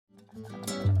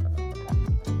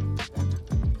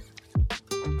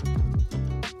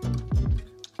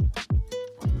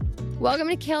Welcome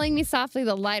to Killing Me Softly,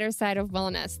 the lighter side of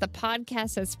wellness, the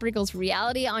podcast that sprinkles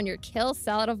reality on your kill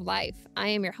salad of life. I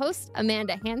am your host,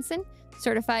 Amanda Hansen,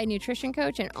 certified nutrition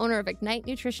coach and owner of Ignite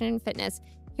Nutrition and Fitness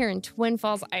here in Twin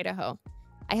Falls, Idaho.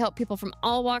 I help people from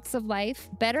all walks of life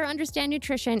better understand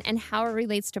nutrition and how it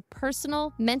relates to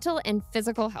personal, mental, and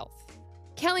physical health.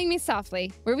 Killing Me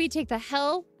Softly, where we take the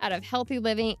hell out of healthy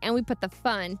living and we put the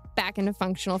fun back into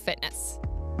functional fitness.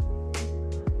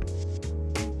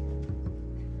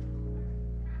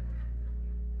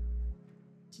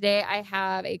 Today, I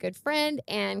have a good friend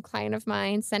and client of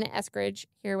mine, Senate Eskridge,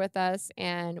 here with us,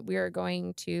 and we are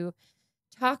going to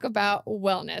talk about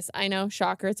wellness. I know,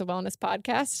 shocker, it's a wellness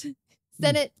podcast.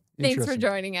 Senate, thanks for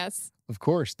joining us. Of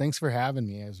course. Thanks for having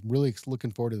me. I was really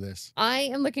looking forward to this. I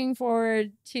am looking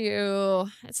forward to,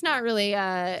 it's not really,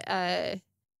 I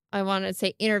want to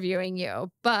say interviewing you,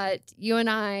 but you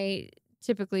and I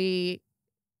typically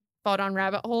fall down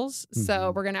rabbit holes.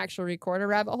 So we're going to actually record a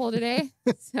rabbit hole today.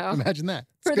 So imagine that.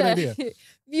 It's for a good the idea.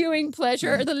 Viewing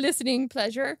pleasure or the listening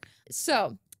pleasure.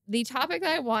 So the topic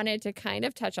that I wanted to kind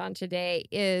of touch on today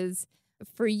is,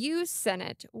 for you,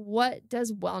 Senate, what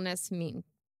does wellness mean?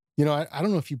 You know, I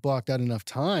don't know if you blocked out enough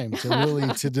time to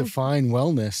really to define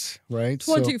wellness, right?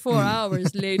 24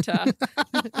 hours later.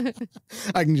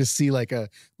 I can just see like a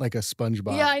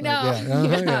SpongeBob. Yeah, I know.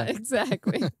 Like, yeah,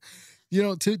 exactly. You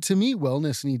know, to me,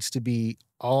 wellness needs to be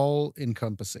all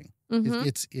encompassing.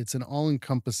 It's an all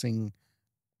encompassing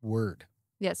word.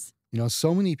 Yes. You know,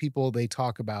 so many people, they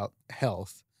talk about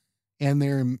health and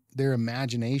their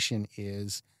imagination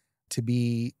is to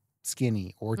be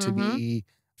skinny or to be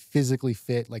physically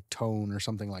fit, like tone or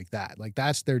something like that. Like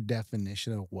that's their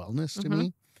definition of wellness to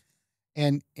me.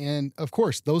 And of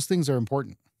course, those things are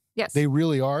important. Yes. They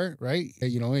really are, right?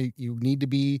 You know, you need to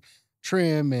be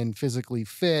trim and physically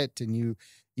fit, and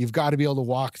you've got to be able to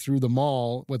walk through the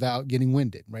mall without getting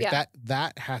winded, right? Yeah.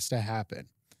 That has to happen.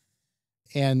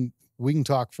 And we can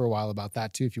talk for a while about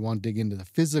that too if you want to dig into the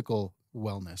physical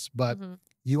wellness, but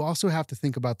you also have to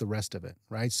think about the rest of it,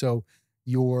 right? So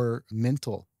your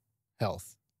mental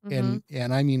health, and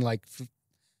I mean, like,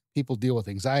 people deal with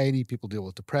anxiety, people deal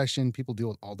with depression, people deal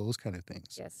with all those kind of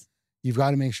things. Yes. You've got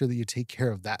to make sure that you take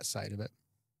care of that side of it.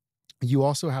 You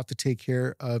also have to take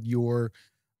care of your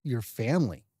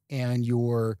family and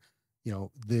your, you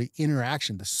know, the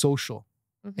interaction, the social,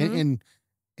 and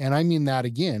I mean that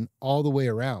again, all the way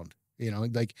around. You know,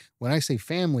 like when I say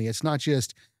family, it's not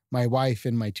just my wife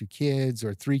and my 2 kids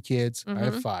or 3 kids. I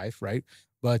have 5, right?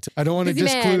 But I don't want to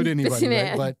disclude anybody,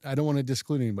 right? But I don't want to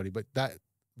disclude anybody. But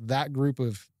that group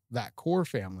of that core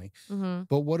family.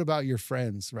 But what about your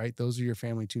friends, right? Those are your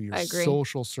family too, your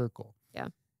social circle. Yeah.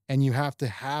 And you have to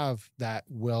have that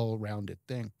well-rounded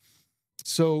thing.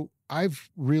 So I've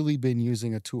really been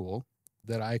using a tool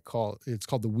that it's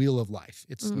called the Wheel of Life.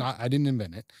 It's not, I didn't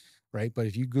invent it, right? But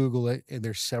if you Google it, and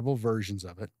there's several versions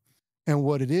of it. And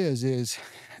what it is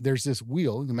there's this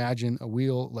wheel. Imagine a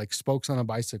wheel like spokes on a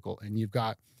bicycle, and you've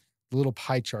got little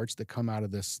pie charts that come out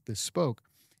of this spoke.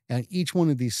 And each one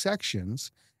of these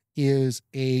sections is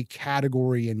a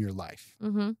category in your life.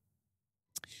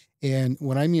 And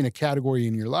when I mean a category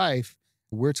in your life,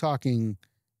 we're talking,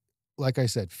 like I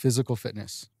said, physical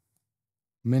fitness,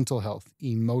 mental health,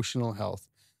 emotional health,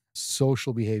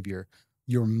 social behavior,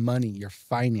 your money, your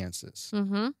finances.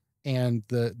 And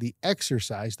the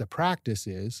exercise, the practice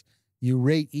is you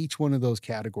rate each one of those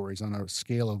categories on a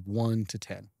scale of 1 to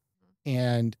 10.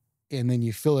 And then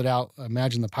you fill it out.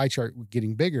 Imagine the pie chart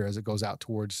getting bigger as it goes out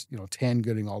towards, 10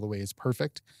 getting all the way is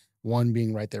perfect, 1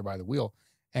 being right there by the wheel.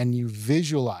 And you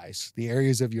visualize the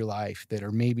areas of your life that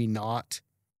are maybe not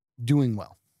doing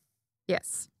well.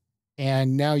 Yes.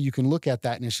 And now you can look at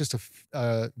that, and it's just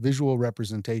a visual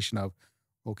representation of,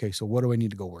 okay, so what do I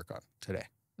need to go work on today?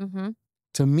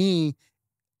 To me,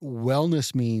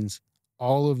 wellness means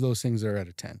all of those things are at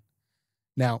a 10.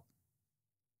 Now,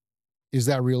 is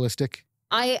that realistic?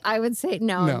 I would say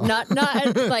no. Not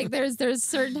like there's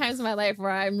certain times in my life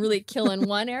where I'm really killing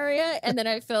one area, and then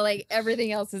I feel like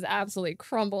everything else is absolutely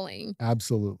crumbling.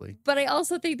 Absolutely. But I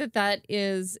also think that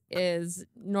is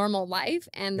normal life,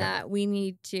 and that we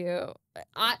need to,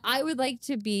 I would like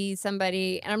to be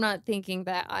somebody, and I'm not thinking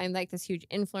that I'm like this huge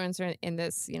influencer in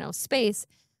this, space,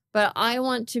 but I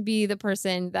want to be the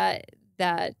person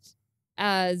that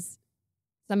as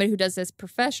somebody who does this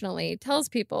professionally tells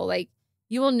people, like,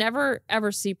 you will never, ever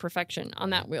see perfection on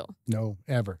that wheel. No,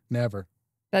 ever, never.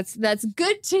 That's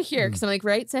good to hear, because I'm like,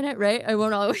 right, Senate, right? I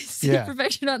won't always see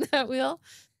perfection on that wheel.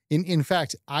 In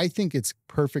fact, I think it's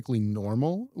perfectly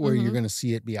normal where you're going to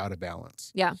see it be out of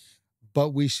balance. Yeah.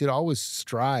 But we should always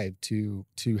strive to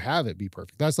have it be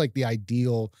perfect. That's like the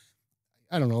ideal,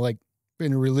 I don't know, like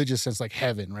in a religious sense, like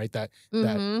heaven, right? That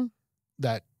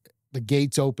the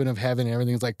gates open of heaven and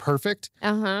everything's like perfect.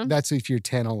 That's if you're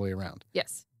 10 all the way around.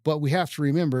 Yes. But we have to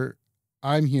remember,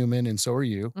 I'm human and so are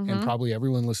you. And probably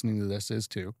everyone listening to this is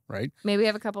too, right? Maybe we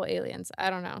have a couple aliens. I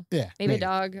don't know. Yeah. Maybe a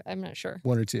dog. I'm not sure.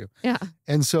 One or two. Yeah.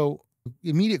 And so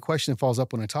immediate question that falls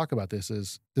up when I talk about this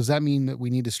is, does that mean that we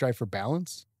need to strive for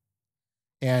balance?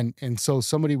 And so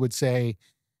somebody would say,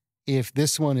 if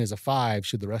this one is a 5,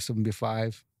 should the rest of them be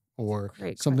 5 or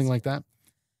something like that?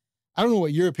 I don't know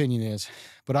what your opinion is,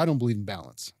 but I don't believe in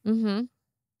balance.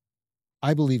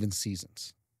 I believe in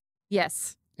seasons.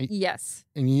 Yes. Yes.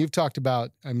 And you've talked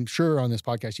about, I'm sure on this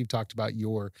podcast, you've talked about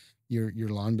your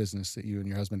lawn business that you and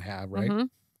your husband have, right?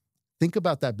 Think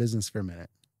about that business for a minute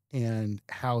and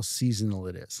how seasonal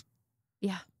it is.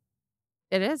 Yeah,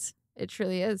 it is. It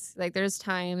truly is. Like there's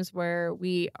times where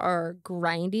we are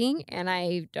grinding and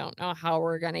I don't know how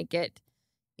we're going to get,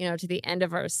 to the end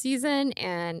of our season,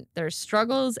 and there's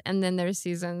struggles. And then there's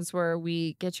seasons where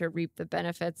we get to reap the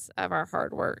benefits of our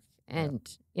hard work. And,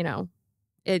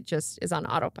 it just is on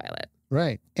autopilot.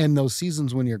 Right. And those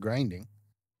seasons when you're grinding,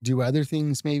 do other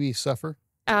things maybe suffer?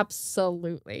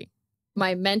 Absolutely.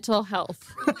 My mental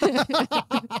health.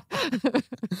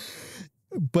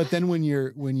 But then when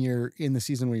you're in the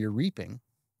season where you're reaping,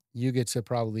 you get to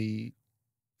probably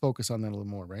focus on that a little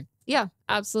more, right? Yeah,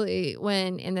 absolutely.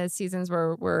 When in the seasons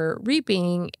where we're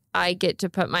reaping, I get to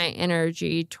put my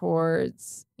energy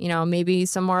towards, maybe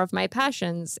some more of my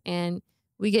passions, and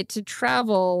we get to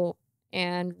travel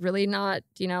and really not,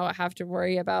 have to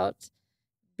worry about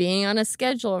being on a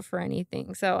schedule for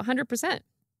anything. So 100%.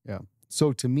 Yeah.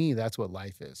 So to me, that's what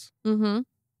life is.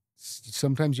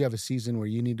 Sometimes you have a season where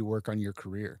you need to work on your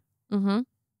career.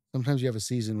 Sometimes you have a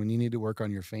season when you need to work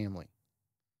on your family.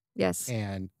 Yes.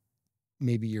 And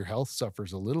maybe your health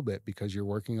suffers a little bit because you're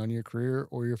working on your career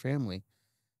or your family.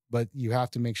 But you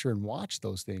have to make sure and watch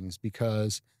those things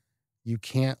because you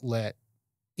can't let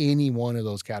any one of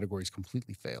those categories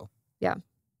completely fail. Yeah.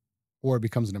 Or it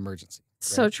becomes an emergency. Right?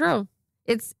 So true.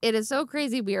 It is so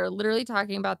crazy. We are literally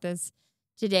talking about this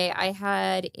today. I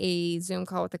had a Zoom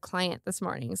call with a client this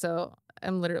morning. So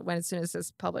I'm literally, as soon as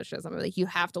this publishes, I'm like, you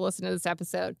have to listen to this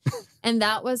episode. And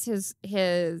that was his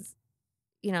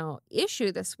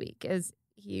issue this week is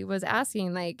he was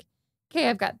asking like, okay,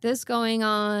 I've got this going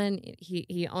on.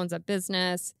 He owns a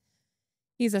business.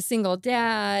 He's a single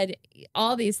dad,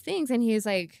 all these things. And he's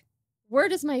like, where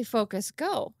does my focus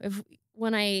go?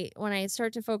 When I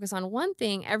start to focus on one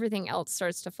thing, everything else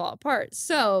starts to fall apart.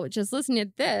 So just listening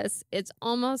to this, it's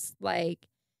almost like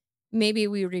maybe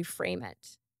we reframe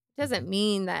it. It doesn't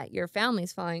mean that your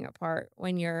family's falling apart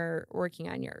when you're working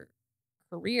on your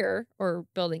career or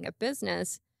building a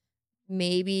business.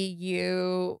 Maybe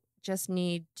you just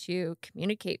need to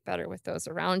communicate better with those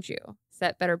around you,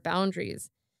 set better boundaries,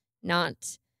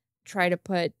 not try to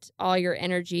put all your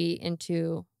energy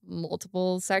into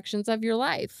multiple sections of your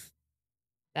life.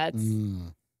 That's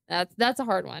a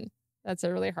hard one. That's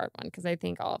a really hard one because I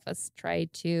think all of us try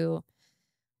to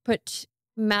put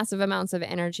massive amounts of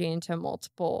energy into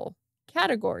multiple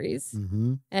categories.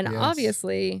 And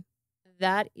obviously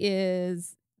that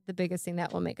is the biggest thing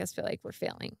that will make us feel like we're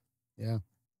failing. Yeah.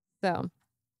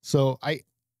 So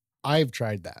I've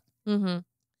tried that.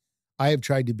 I have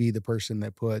tried to be the person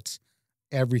that puts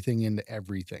everything into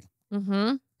everything.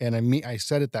 And I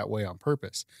said it that way on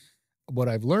purpose. What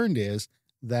I've learned is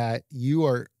that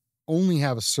you only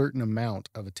have a certain amount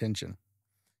of attention.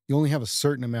 You only have a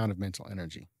certain amount of mental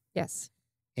energy. Yes.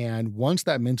 And once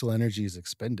that mental energy is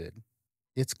expended,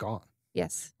 it's gone.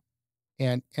 Yes.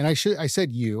 And I said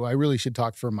I really should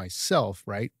talk for myself,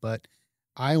 right? But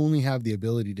I only have the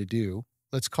ability to do,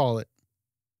 let's call it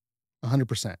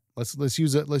 100%. Let's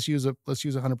use a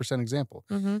 100% example.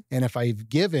 And if I've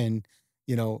given,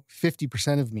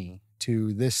 50% of me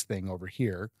to this thing over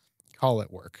here, call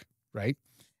it work, right?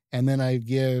 And then I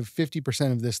give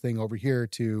 50% of this thing over here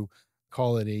to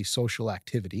call it a social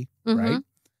activity, right?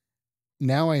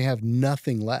 Now I have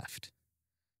nothing left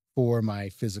for my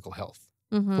physical health,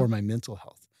 for my mental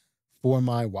health, for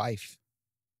my wife,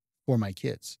 for my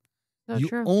kids. So you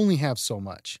true. only have so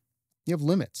much. You have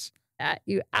limits.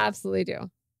 You absolutely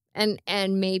do. And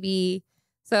maybe,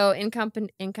 so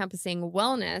encompassing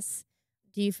wellness,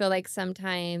 do you feel like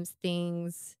sometimes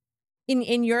things,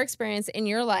 in your experience, in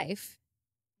your life,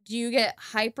 do you get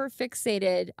hyper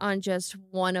fixated on just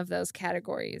one of those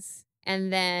categories?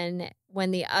 And then when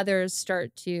the others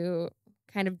start to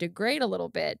kind of degrade a little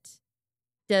bit,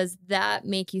 does that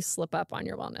make you slip up on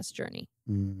your wellness journey?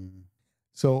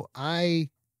 So I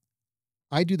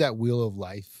do that wheel of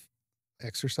life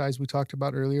exercise we talked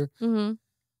about earlier.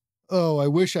 oh, I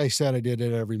wish I said I did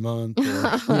it every month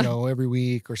or, every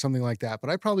week or something like that. But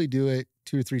I probably do it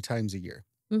 2 or 3 times a year.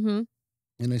 Mm-hmm.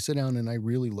 And I sit down and I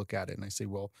really look at it and I say,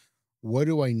 well, what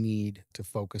do I need to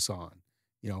focus on,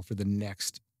 for the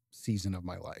next season of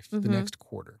my life, the next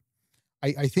quarter?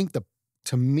 I think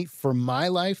to me, for my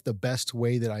life, the best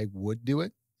way that I would do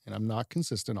it, and I'm not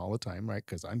consistent all the time, right?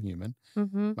 Because I'm human.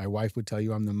 Mm-hmm. My wife would tell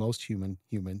you I'm the most human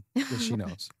that she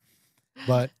knows.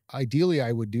 But ideally,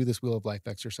 I would do this Wheel of Life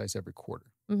exercise every quarter,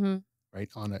 Mm-hmm. right?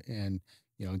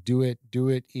 Do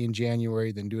it in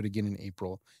January, then do it again in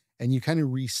April. And you kind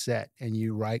of reset and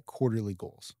you write quarterly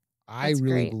goals. I That's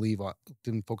really great. believe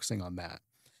in focusing on that.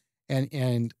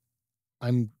 And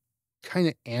I'm kind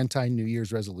of anti New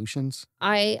Year's resolutions.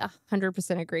 I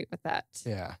 100% agree with that.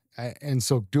 Yeah. And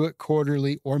so do it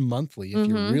quarterly or monthly. If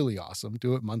you're really awesome,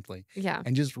 do it monthly. Yeah.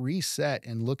 And just reset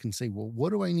and look and say, well,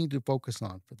 what do I need to focus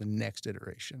on for the next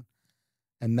iteration?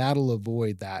 And that'll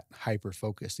avoid that hyper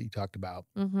focus that you talked about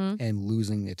and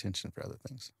losing the attention for other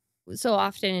things. So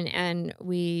often, and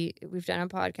we've done a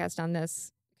podcast on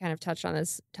this, kind of touched on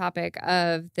this topic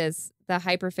of the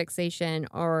hyperfixation,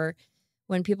 or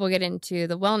when people get into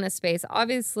the wellness space.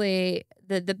 Obviously,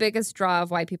 the biggest draw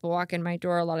of why people walk in my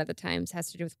door a lot of the times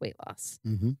has to do with weight loss.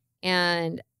 Mm-hmm.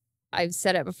 And I've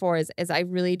said it before, is I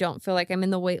really don't feel like I'm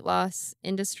in the weight loss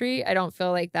industry. I don't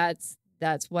feel like that's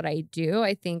what I do.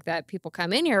 I think that people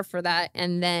come in here for that,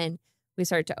 and then we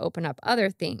start to open up other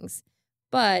things.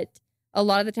 But a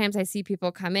lot of the times I see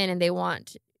people come in and they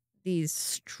want these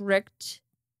strict,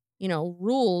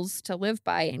 rules to live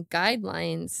by and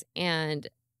guidelines. And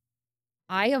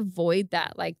I avoid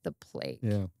that like the plague.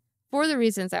 Yeah. For the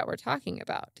reasons that we're talking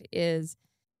about, is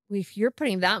if you're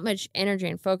putting that much energy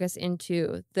and focus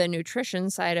into the nutrition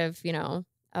side of,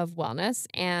 of wellness,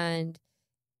 and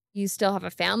you still have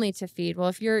a family to feed. Well,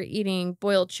 if you're eating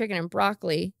boiled chicken and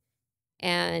broccoli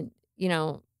and,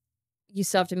 you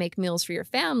still have to make meals for your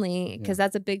family, because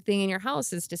that's a big thing in your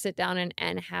house, is to sit down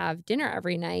and have dinner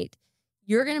every night,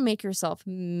 you're going to make yourself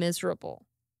miserable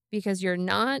because you're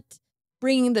not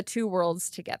bringing the two worlds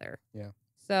together. Yeah.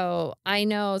 So I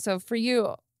know, so for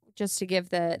you, just to give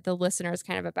the listeners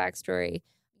kind of a backstory,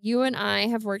 you and I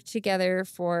have worked together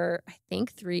for, I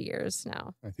think, 3 years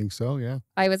now. I think so, yeah.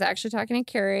 I was actually talking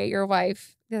to Carrie, your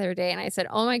wife, the other day, and I said,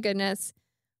 oh my goodness,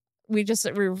 we just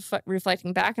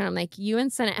reflecting back, and I'm like, you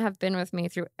and Senate have been with me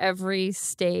through every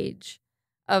stage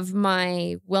of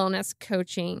my wellness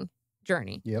coaching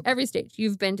journey. Yep. Every stage.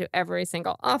 You've been to every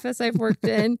single office I've worked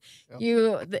in.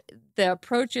 Yep. The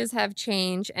approaches have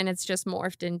changed, and it's just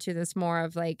morphed into this more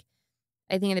of like,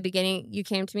 I think in the beginning you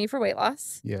came to me for weight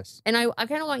loss. Yes. And I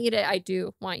kind of want you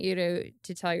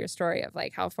to tell your story of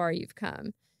like how far you've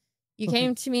come. You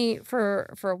came to me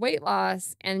for weight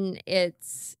loss, and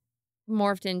it's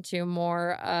morphed into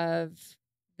more of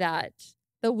that,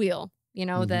 the wheel,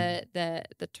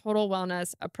 the total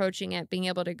wellness, approaching it, being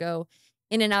able to go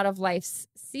in and out of life's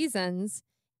seasons,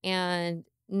 and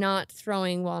not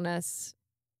throwing wellness,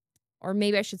 or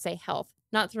maybe I should say health,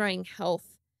 not throwing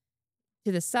health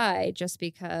to the side just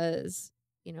because,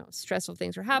 stressful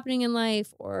things were happening in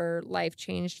life or life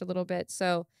changed a little bit.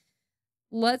 So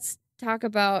let's talk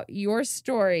about your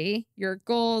story, your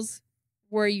goals,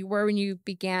 where you were when you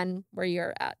began, where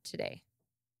you're at today.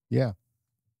 Yeah.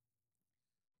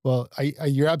 Well,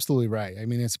 you're absolutely right. I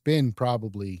mean, it's been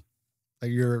probably,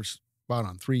 like, you're spot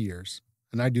on, 3 years.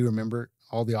 And I do remember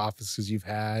all the offices you've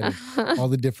had, and all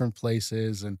the different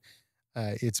places. And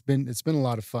it's been a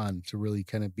lot of fun to really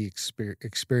kind of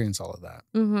experience all of that.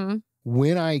 Mm-hmm.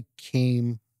 When I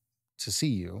came to see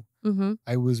you,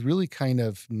 I was really kind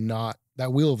of not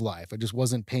that wheel of life. I just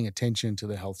wasn't paying attention to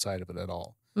the health side of it at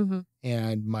all.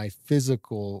 And my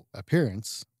physical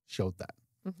appearance showed that.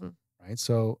 Right.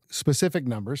 So specific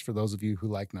numbers for those of you who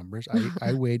like numbers,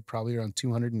 I weighed probably around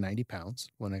 290 pounds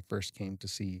when I first came to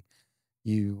see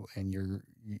you and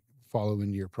follow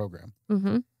into your program.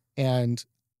 And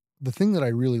the thing that I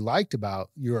really liked about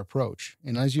your approach,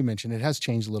 and as you mentioned, it has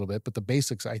changed a little bit, but the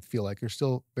basics I feel like are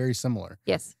still very similar.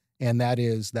 Yes. And that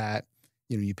is that,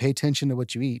 you pay attention to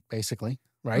what you eat, basically,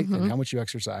 right? And how much you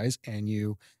exercise, and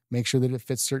you make sure that it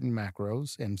fits certain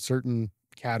macros and certain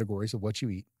categories of what you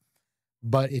eat.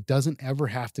 But it doesn't ever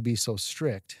have to be so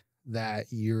strict that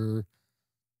you're,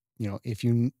 if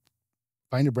you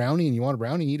find a brownie and you want a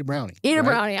brownie, eat a brownie. Eat a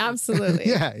brownie, absolutely.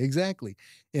 Yeah, exactly.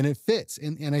 And it fits.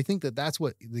 And I think that that's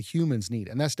what the humans need.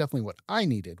 And that's definitely what I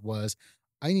needed.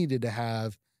 I needed to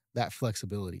have that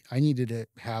flexibility. I needed to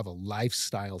have a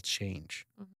lifestyle change.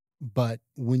 But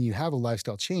when you have a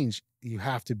lifestyle change, you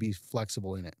have to be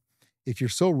flexible in it. If you're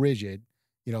so rigid,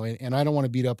 and I don't want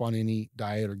to beat up on any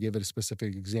diet or give it a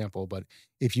specific example, but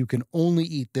if you can only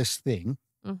eat this thing,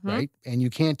 right, and you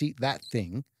can't eat that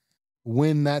thing,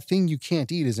 when that thing you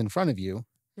can't eat is in front of you,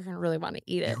 you're going to really want to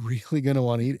eat it. You're really going to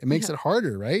want to eat it. It makes it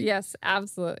harder, right? Yes,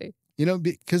 absolutely.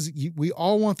 Because we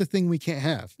all want the thing we can't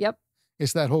have. Yep.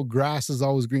 It's that whole grass is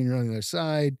always greener on the other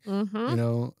side.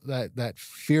 That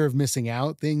fear of missing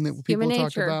out thing that people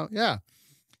talk about. Yeah.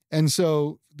 And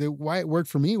so why it worked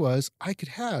for me was I could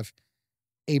have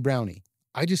a brownie.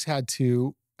 I just had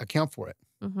to account for it.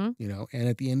 And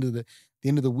at the end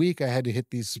of the week, I had to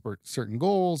hit these certain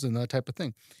goals and that type of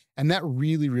thing. And that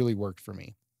really, really worked for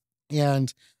me.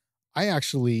 And I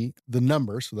actually, the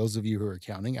numbers, for those of you who are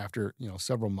counting, after,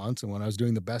 several months and when I was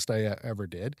doing the best I ever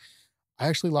did, I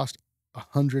actually lost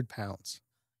 100 pounds.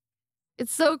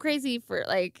 It's so crazy for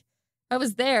I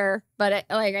was there, but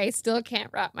I still can't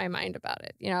wrap my mind about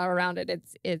it, around it.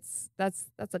 That's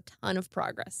a ton of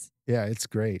progress. Yeah, it's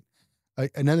great.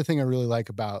 Another thing I really like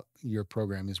about your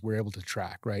program is we're able to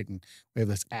track, right? And we have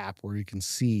this app where you can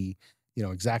see,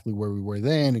 exactly where we were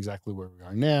then, exactly where we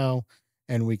are now.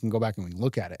 And we can go back and we can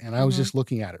look at it. And I was just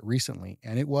looking at it recently,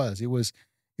 and it was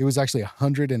actually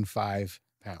 105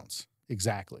 pounds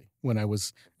exactly when I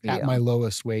was at my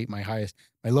lowest weight, my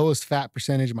lowest fat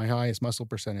percentage, my highest muscle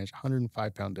percentage,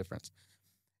 105-pound difference.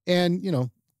 And,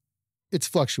 it's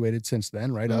fluctuated since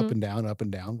then, right? Up and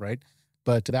down, right?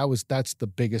 But that's the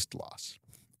biggest loss.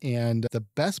 And the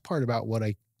best part about what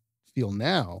I feel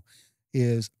now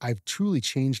is I've truly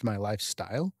changed my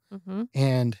lifestyle,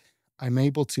 and I'm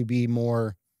able to be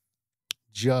more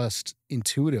just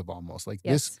intuitive almost. Like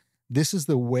this is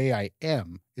the way I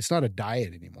am. It's not a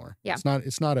diet anymore. Yeah.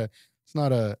 It's not a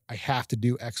I have to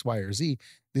do X, Y, or Z.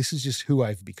 This is just who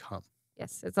I've become.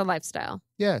 Yes, it's a lifestyle.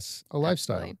 Yes, a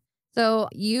lifestyle. Absolutely. So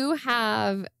you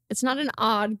have, it's not an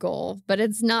odd goal, but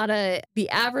it's not the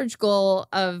average goal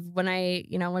of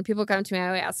when people come to me,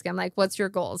 I ask them what's your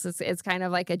goals? It's kind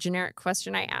of like a generic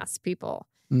question I ask people.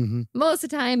 Most of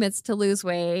the time it's to lose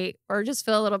weight or just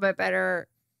feel a little bit better.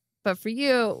 But for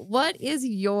you, what is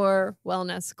your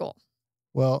wellness goal?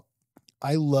 Well,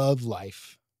 I love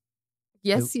life.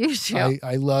 Yes, you do.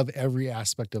 I love every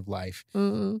aspect of life.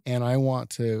 And I want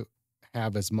to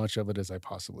have as much of it as I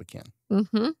possibly can.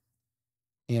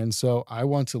 And so I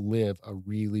want to live a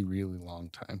really, really long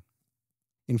time.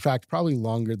 In fact, probably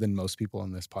longer than most people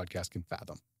on this podcast can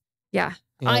fathom. Yeah.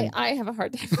 I have a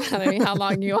hard time fathoming how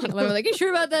long you want to live. You sure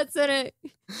about that, Senate?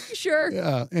 Sure.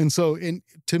 Yeah. And so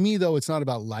to me, though, it's not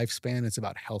about lifespan. It's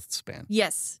about health span.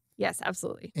 Yes. Yes,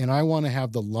 absolutely. And I want to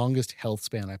have the longest health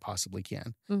span I possibly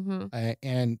can.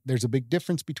 And there's a big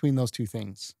difference between those two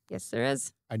things. Yes, there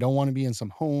is. I don't want to be in some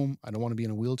home. I don't want to be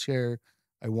in a wheelchair.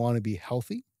 I want to be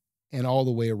healthy and all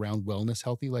the way around wellness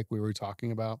healthy, like we were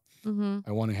talking about.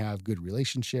 I want to have good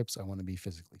relationships. I want to be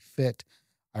physically fit.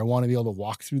 I want to be able to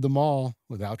walk through the mall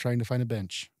without trying to find a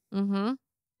bench.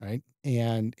 Right.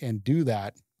 And do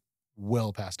that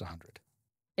well past 100.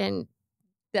 And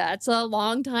that's a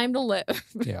long time to live.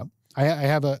 Yeah. I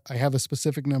have a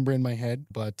specific number in my head,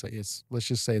 but let's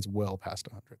just say it's well past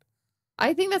 100.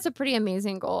 I think that's a pretty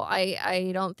amazing goal.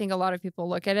 I don't think a lot of people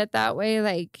look at it that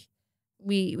way.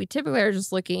 We typically are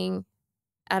just looking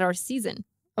at our season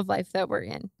of life that we're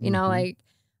in.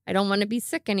 I don't want to be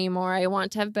sick anymore. I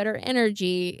want to have better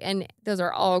energy. And those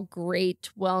are all great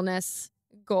wellness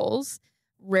goals.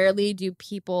 Rarely do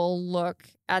people look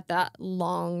at that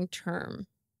long term.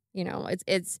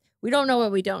 It's we don't know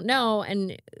what we don't know,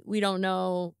 and we don't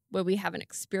know what we haven't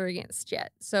experienced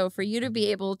yet. So for you to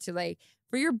be able to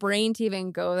for your brain to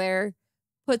even go there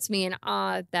puts me in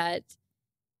awe that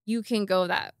you can go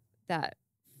that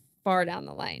far down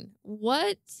the line.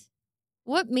 What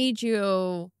made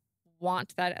you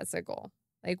want that as a goal?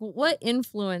 What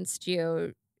influenced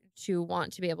you to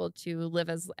want to be able to live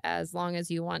as long as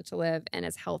you want to live and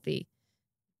as healthy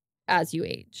as you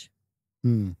age?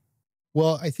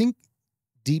 Well, I think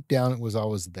deep down it was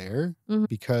always there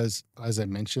because, as I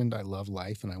mentioned, I love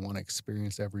life and I want to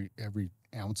experience every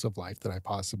ounce of life that I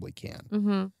possibly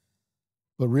can.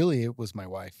 But really, it was my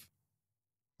wife.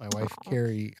 My wife,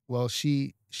 Carrie. Well,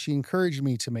 she encouraged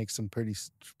me to make some pretty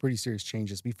serious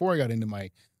changes before I got into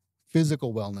my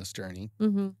physical wellness journey.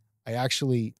 I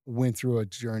actually went through a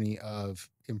journey of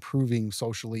improving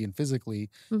socially and physically.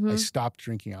 I stopped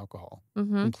drinking alcohol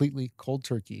completely, cold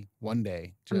turkey, one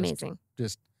day. Amazing.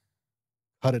 Just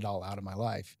cut it all out of my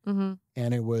life.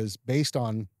 And it was based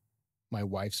on my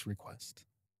wife's request.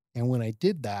 And when I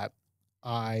did that,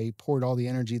 I poured all the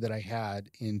energy that I had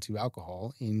into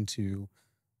alcohol, into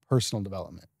personal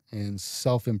development and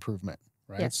self-improvement,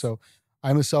 right? Yes. So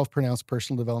I'm a self-pronounced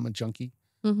personal development junkie.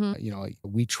 Mm-hmm. Like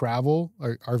we travel,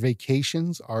 our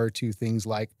vacations are to things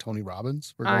like Tony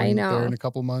Robbins. We're I going know. there in a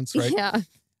couple of months, right? Yeah.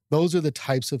 Those are the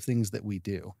types of things that we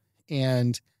do.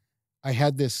 And I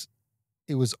had this,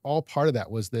 it was all part of that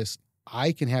was this,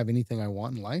 I can have anything I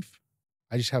want in life.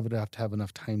 I just have to have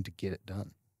enough time to get it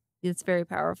done. It's very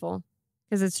powerful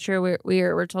because it's true.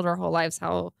 We're told our whole lives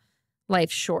how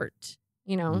life's short.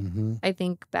 Mm-hmm. I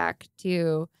think back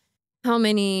to how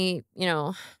many,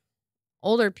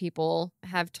 older people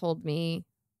have told me,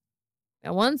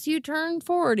 once you turn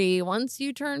 40, once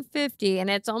you turn 50, and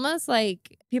it's almost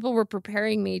like people were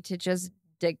preparing me to just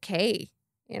decay.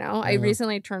 I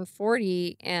recently turned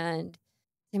 40, and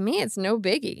to me, it's no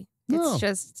biggie. No. It's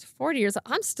just 40 years old.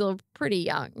 I'm still pretty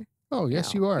young. Oh,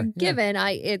 yes, you are. Given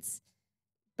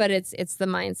but it's the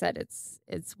mindset.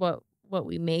 It's what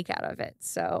we make out of it.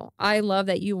 So I love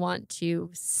that you want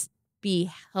to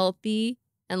be healthy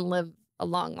and live a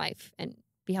long life and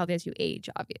be healthy as you age,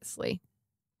 obviously.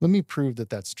 Let me prove that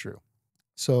that's true.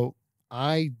 So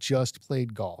I just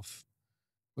played golf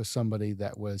with somebody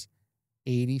that was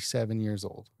 87 years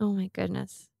old. Oh my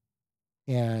goodness.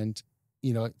 And,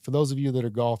 for those of you that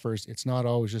are golfers, it's not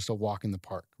always just a walk in the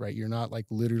park, right? You're not like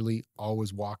literally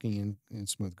always walking in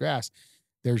smooth grass.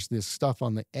 There's this stuff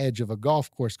on the edge of a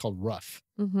golf course called rough.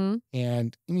 Mm-hmm.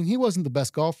 And I mean, he wasn't the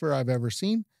best golfer I've ever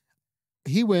seen.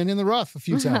 He went in the rough a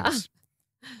few times.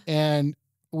 And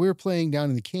we were playing down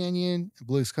in the canyon,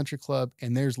 Blues Country Club,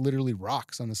 and there's literally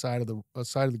rocks on the side of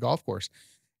the golf course.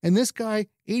 And this guy,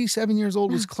 87 years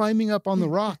old, was climbing up on the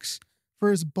rocks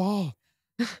for his ball.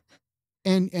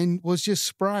 And was just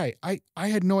spry. I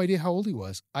had no idea how old he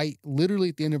was. I literally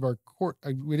at the end of our course,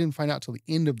 we didn't find out till the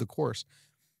end of the course.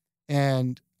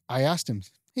 And I asked him,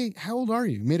 "Hey, how old are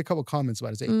you?" He made a couple comments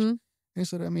about his age. Mm-hmm. And he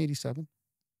said, "I'm 87.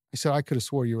 I said, "I could have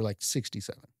swore you were like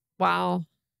 67. Wow.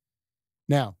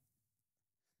 Now,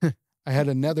 I had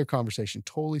another conversation,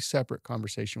 totally separate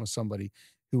conversation with somebody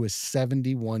who was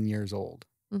 71 years old,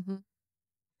 Mm-hmm.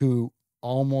 who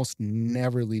almost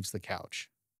never leaves the couch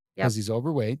because he's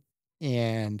overweight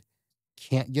and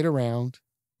can't get around,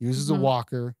 uses a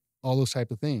walker, all those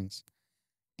type of things.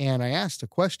 And I asked a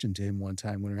question to him one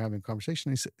time when we were having a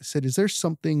conversation. I said, "Is there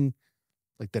something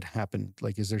like that happened?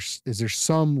 Like, is there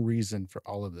some reason for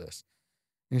all of this?"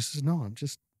 And he says, "No,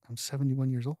 I'm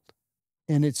 71 years old."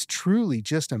 And it's truly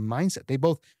just a mindset.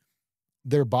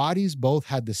 Their bodies both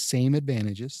had the same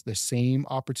advantages, the same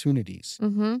opportunities.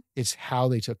 Mm-hmm. It's how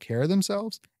they took care of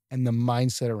themselves and the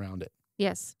mindset around it.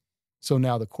 Yes. So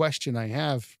now the question I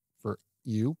have for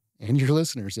you and your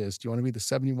listeners is, do you want to be the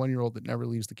 71-year-old that never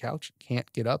leaves the couch,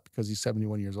 can't get up because he's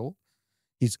 71 years old?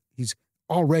 He's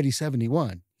already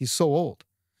 71. He's so old.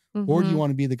 Mm-hmm. Or do you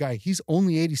want to be the guy, he's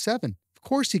only 87. Of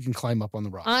course he can climb up on the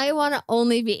rock. I want to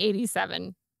only be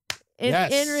 87.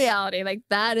 Yes. In reality, like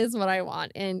that is what I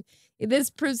want. And this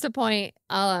proves the point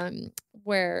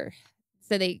where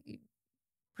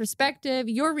perspective,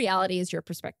 your reality is your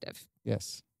perspective.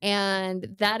 Yes.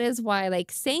 And that is why,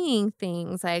 like, saying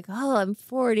things like, "Oh, I'm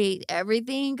 40,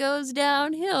 everything goes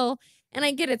downhill." And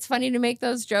I get it's funny to make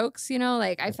those jokes,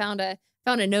 like I found a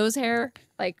nose hair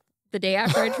like the day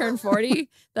after I turned 40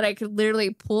 that I could literally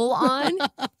pull on.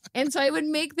 And so I would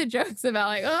make the jokes about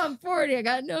like, "Oh, I'm 40, I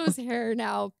got nose hair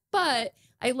now." But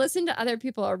I listen to other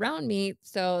people around me.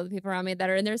 So the people around me that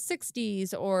are in their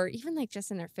 60s or even like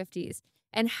just in their 50s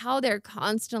and how they're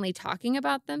constantly talking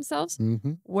about themselves.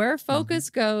 Mm-hmm. Where focus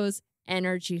goes,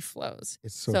 energy flows.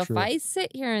 It's so So true. if I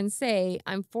sit here and say,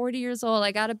 "I'm 40 years old,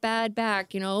 I got a bad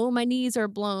back, my knees are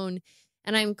blown,"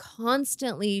 and I'm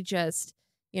constantly just,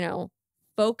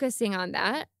 focusing on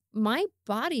that, my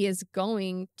body is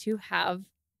going to have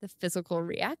the physical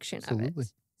reaction Absolutely. of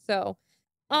it. So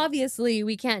obviously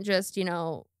we can't just,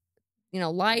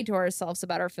 lie to ourselves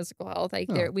about our physical health. Like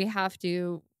we have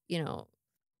to,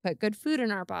 put good food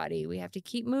in our body. We have to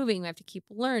keep moving. We have to keep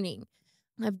learning.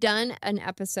 I've done an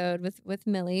episode with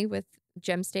Millie with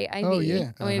Gem State IV. Oh,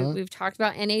 yeah. And we've talked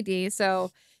about NAD.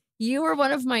 So you were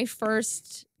one of my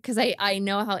first, because I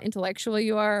know how intellectual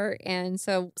you are. And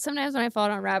so sometimes when I fall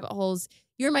down rabbit holes,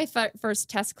 you're my first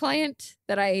test client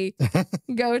that I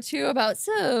go to about,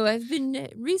 so I've been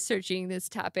researching this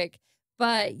topic,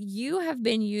 but you have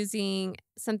been using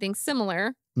something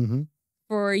similar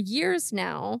for years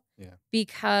now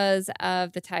because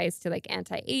of the ties to like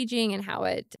anti-aging and how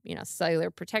it, cellular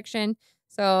protection.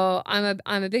 So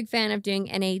I'm a big fan of doing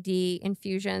NAD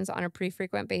infusions on a pretty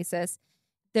frequent basis.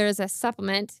 There's a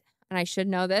supplement, and I should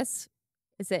know this.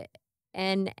 Is it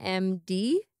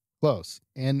NMD? Close.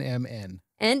 NMN.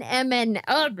 NMN.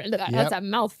 Oh, that's a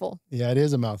mouthful. Yeah, it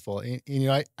is a mouthful.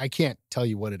 And I can't tell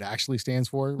you what it actually stands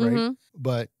for, right?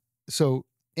 But so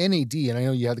NAD, and I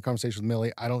know you had the conversation with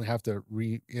Millie, I don't have to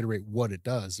reiterate what it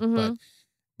does, Mm-hmm. but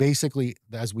basically,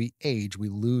 as we age, we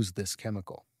lose this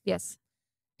chemical. Yes.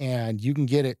 And you can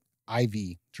get it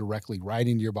IV directly right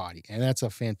into your body. And that's a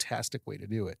fantastic way to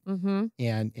do it. Mm-hmm.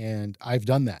 And I've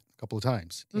done that a couple of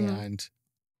times. Mm-hmm. And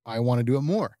I want to do it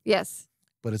more. Yes.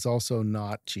 But it's also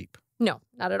not cheap. No,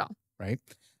 not at all. Right?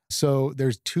 So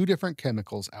there's 2 different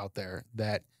chemicals out there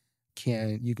that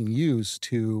you can use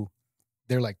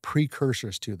they're like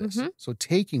precursors to this. Mm-hmm. So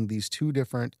taking these 2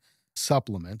 different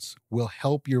supplements will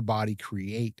help your body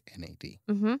create NAD.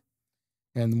 Mm-hmm.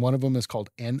 And one of them is called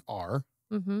NR,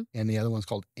 Mm-hmm. and the other one's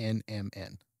called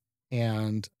NMN.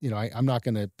 And, I'm not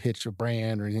going to pitch a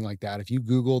brand or anything like that. If you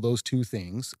Google those 2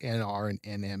 things, NR and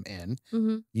NMN,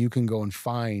 Mm-hmm. you can go and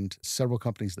find several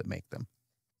companies that make them.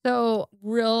 So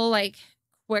real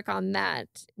quick on that,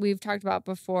 we've talked about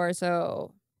before.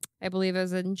 So I believe it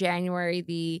was in January,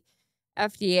 the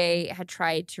FDA had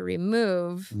tried to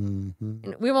remove, Mm-hmm.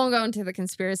 and we won't go into the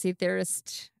conspiracy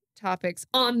theorist topics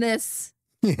on this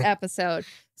episode.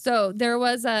 So there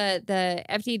was the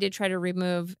FDA did try to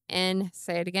remove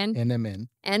say it again. NMN.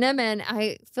 NMN.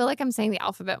 I feel like I'm saying the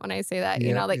alphabet when I say that,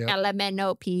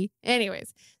 LMNOP.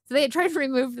 Anyways, so they had tried to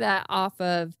remove that off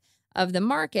of the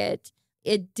market.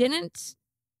 It didn't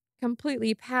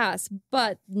completely pass,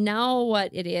 but now what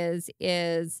it is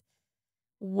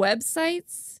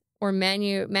websites or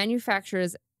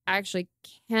manufacturers actually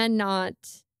cannot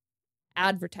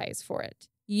advertise for it.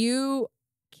 You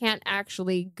can't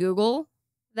actually Google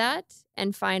that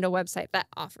and find a website that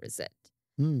offers it.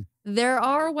 Mm. There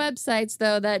are websites,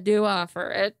 though, that do offer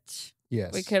it.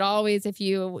 Yes. We could always, if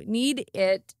you need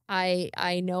it,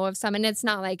 I know of some. And it's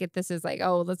not like this is like,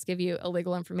 oh, let's give you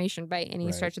illegal information by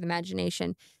any stretch of the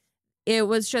imagination. It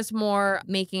was just more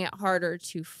making it harder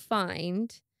to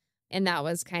find. And that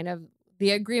was kind of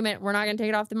the agreement. We're not going to take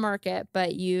it off the market,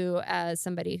 but you, as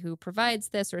somebody who provides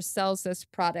this or sells this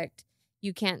product,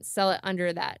 you can't sell it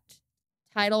under that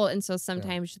title. And so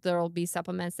sometimes there will be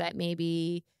supplements that may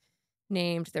be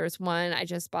named. There's one I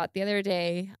just bought the other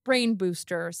day, brain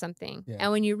booster or something. Yeah.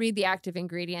 And when you read the active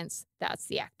ingredients, that's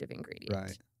the active ingredient.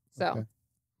 Right. So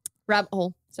rabbit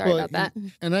hole. Sorry about that.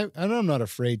 And I'm not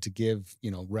afraid to give,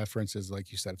 references.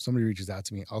 Like you said, if somebody reaches out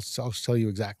to me, I'll tell you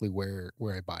exactly where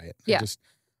I buy it. Yeah.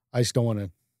 I just don't want to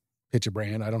pitch a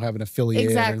brand. I don't have an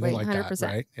affiliate or anything like 100%. That.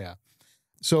 Right. Yeah.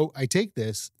 So I take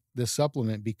this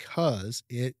supplement because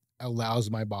it allows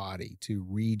my body to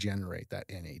regenerate that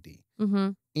NAD. Mm-hmm.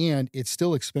 And it's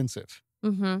still expensive,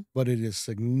 mm-hmm. but it is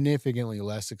significantly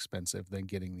less expensive than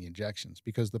getting the injections,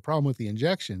 because the problem with the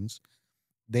injections,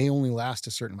 they only last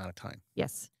a certain amount of time.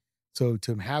 Yes. So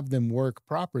to have them work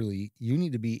properly, you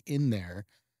need to be in there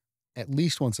at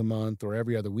least once a month or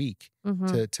every other week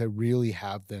mm-hmm. to really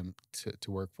have them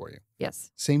to work for you.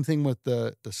 Yes. Same thing with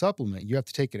the supplement. You have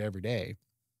to take it every day.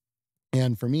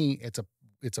 And for me, it's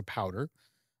a powder.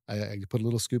 I put a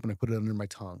little scoop and I put it under my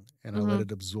tongue and mm-hmm. I let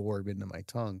it absorb into my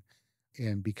tongue.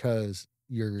 And because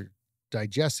your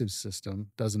digestive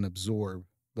system doesn't absorb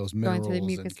those minerals going through the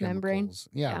mucous and chemicals,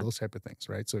 membrane. Yeah, those type of things,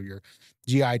 right? So your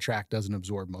GI tract doesn't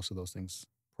absorb most of those things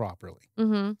properly.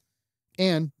 Mm-hmm.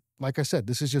 And like I said,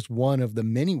 this is just one of the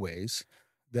many ways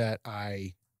that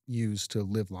I use to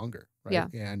live longer, right?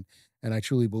 Yeah. And I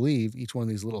truly believe each one of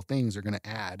these little things are going to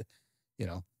add,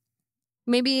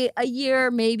 maybe a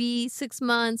year, maybe 6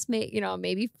 months,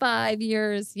 maybe 5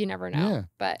 years. You never know. Yeah.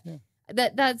 But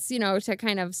that's, to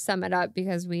kind of sum it up,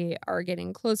 because we are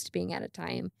getting close to being out of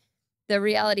time. The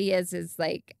reality is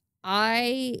like,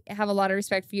 I have a lot of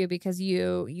respect for you because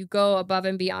you go above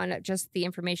and beyond just the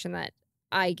information that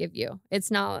I give you.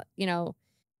 It's not,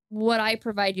 what I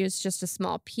provide you is just a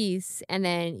small piece. And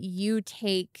then you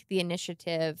take the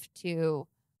initiative to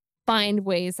find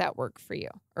ways that work for you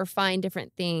or find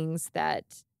different things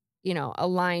that,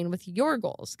 align with your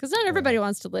goals. Because not everybody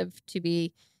wants to live to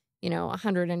be,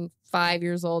 105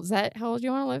 years old. Is that how old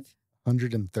you want to live?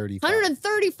 135.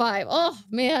 135. Oh,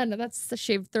 man, that's a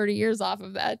shaved 30 years off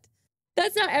of that.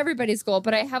 That's not everybody's goal,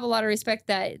 but I have a lot of respect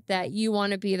that you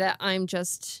want to be that. I'm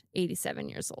just 87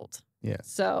 years old. Yeah.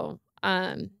 So,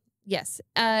 yes.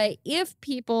 If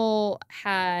people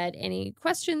had any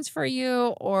questions for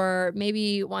you or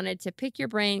maybe wanted to pick your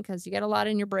brain because you get a lot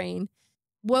in your brain,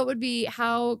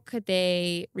 how could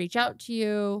they reach out to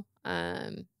you?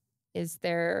 Is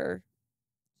there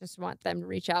just want them to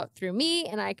reach out through me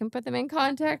and I can put them in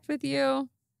contact with you?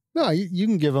 No, you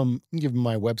can give them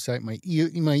my website.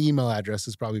 My email address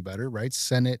is probably better, right?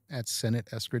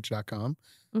 Senate@eskridge.com.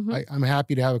 Mm-hmm. I'm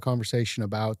happy to have a conversation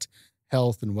about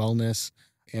health and wellness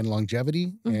and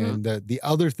longevity and the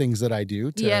other things that I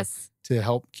do to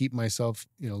help keep myself,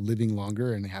 living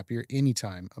longer and happier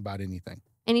anytime about anything.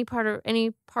 Any part of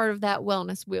that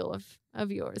wellness wheel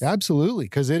of yours. Absolutely.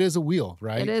 Because it is a wheel,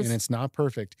 right? It is. And it's not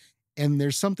perfect. And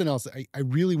there's something else I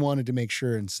really wanted to make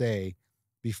sure and say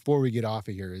before we get off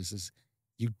of here is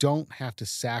you don't have to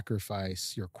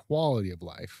sacrifice your quality of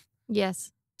life.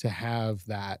 Yes. To have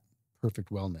that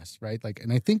perfect wellness, right?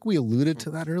 And I think we alluded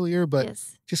to that earlier, but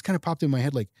just kind of popped in my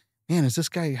head man, is this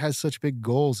guy has such big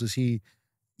goals?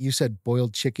 You said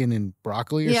boiled chicken and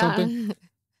broccoli or something?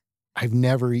 I've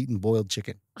never eaten boiled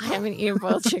chicken. I haven't eaten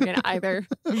boiled chicken either.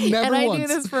 Never and once. I do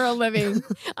this for a living.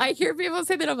 I hear people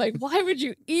say that. I'm like, why would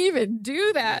you even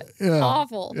do that? Yeah.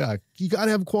 Awful. Yeah. You got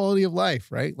to have quality of life,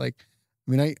 right?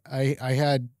 I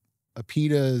had a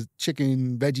pita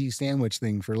chicken veggie sandwich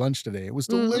thing for lunch today. It was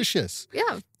delicious.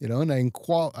 Yeah. And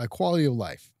a quality of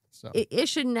life. So it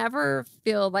should never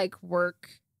feel like work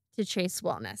to chase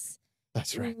wellness.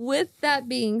 That's right. With that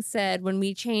being said, when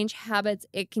we change habits,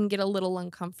 it can get a little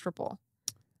uncomfortable.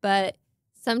 But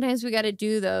sometimes we got to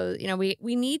do those.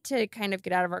 We need to kind of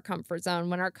get out of our comfort zone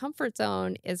when our comfort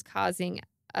zone is causing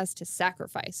us to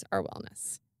sacrifice our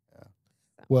wellness. Yeah.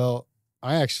 So. Well,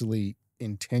 I actually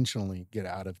intentionally get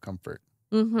out of comfort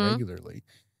regularly.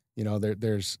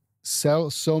 There's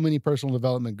so many personal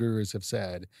development gurus have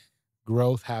said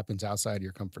growth happens outside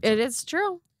your comfort zone. It is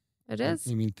true. It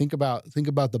is. I mean, think about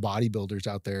the bodybuilders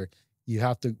out there. You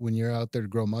have to, when you're out there to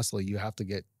grow muscle, you have to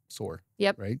get sore.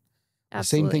 Yep. Right. Absolutely. The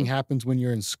same thing happens when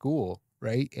you're in school,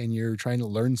 right? And you're trying to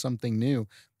learn something new.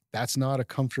 That's not a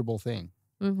comfortable thing.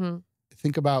 Mm-hmm.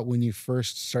 Think about when you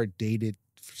first start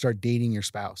dating your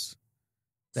spouse.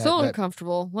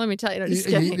 Uncomfortable. Let me tell you.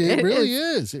 It really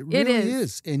is. It really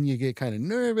is. And you get kind of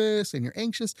nervous and you're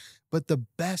anxious, but the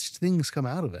best things come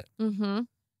out of it. Mm-hmm.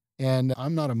 And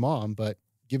I'm not a mom, but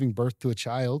giving birth to a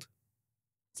child.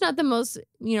 It's not the most,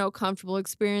 comfortable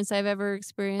experience I've ever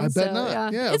experienced. I bet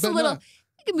not. Yeah, it's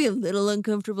it can be a little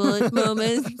uncomfortable at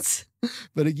moments.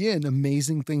 But again,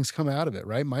 amazing things come out of it,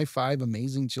 right? My 5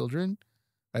 amazing children,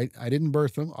 right? I didn't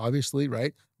birth them, obviously,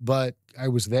 right? But I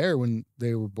was there when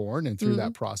they were born and through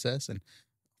that process, and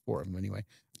 4 of them anyway.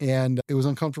 And it was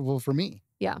uncomfortable for me.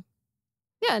 Yeah.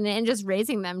 Yeah, and just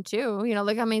raising them too.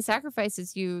 Look how many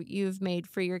sacrifices you've made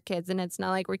for your kids. And it's not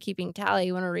like we're keeping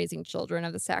tally when we're raising children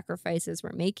of the sacrifices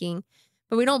we're making,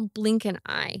 but we don't blink an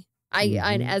eye.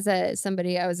 I was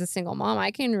a single mom, I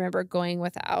can remember going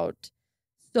without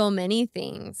so many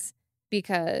things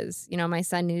because, my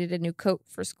son needed a new coat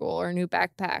for school or a new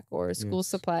backpack or school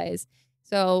supplies.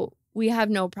 So we have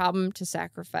no problem to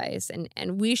sacrifice,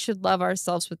 and we should love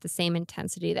ourselves with the same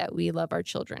intensity that we love our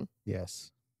children.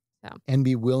 Yes. So. And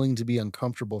be willing to be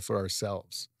uncomfortable for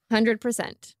ourselves.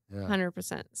 100%. Yeah.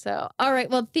 100%. So, all right.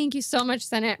 Well, thank you so much,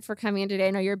 Senate, for coming in today.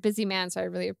 I know you're a busy man, so I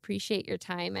really appreciate your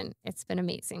time, and it's been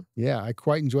amazing. Yeah, I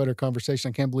quite enjoyed our conversation.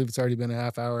 I can't believe it's already been a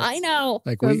half hour. I know.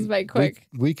 It goes by quick.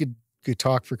 We could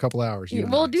talk for a couple hours.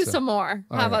 We'll do some more.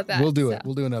 How about that? We'll do it.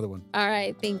 We'll do another one. All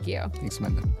right. Thank you. Thanks,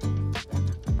 Amanda.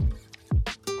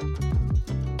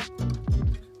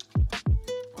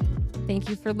 Thank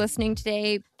you for listening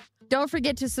today. Don't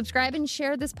forget to subscribe and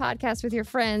share this podcast with your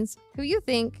friends who you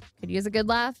think could use a good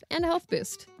laugh and a health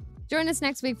boost. Join us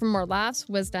next week for more laughs,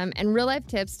 wisdom, and real-life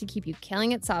tips to keep you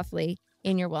killing it softly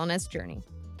in your wellness journey.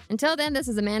 Until then, this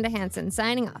is Amanda Hansen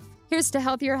signing off. Here's to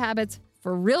healthier habits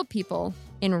for real people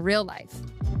in real life.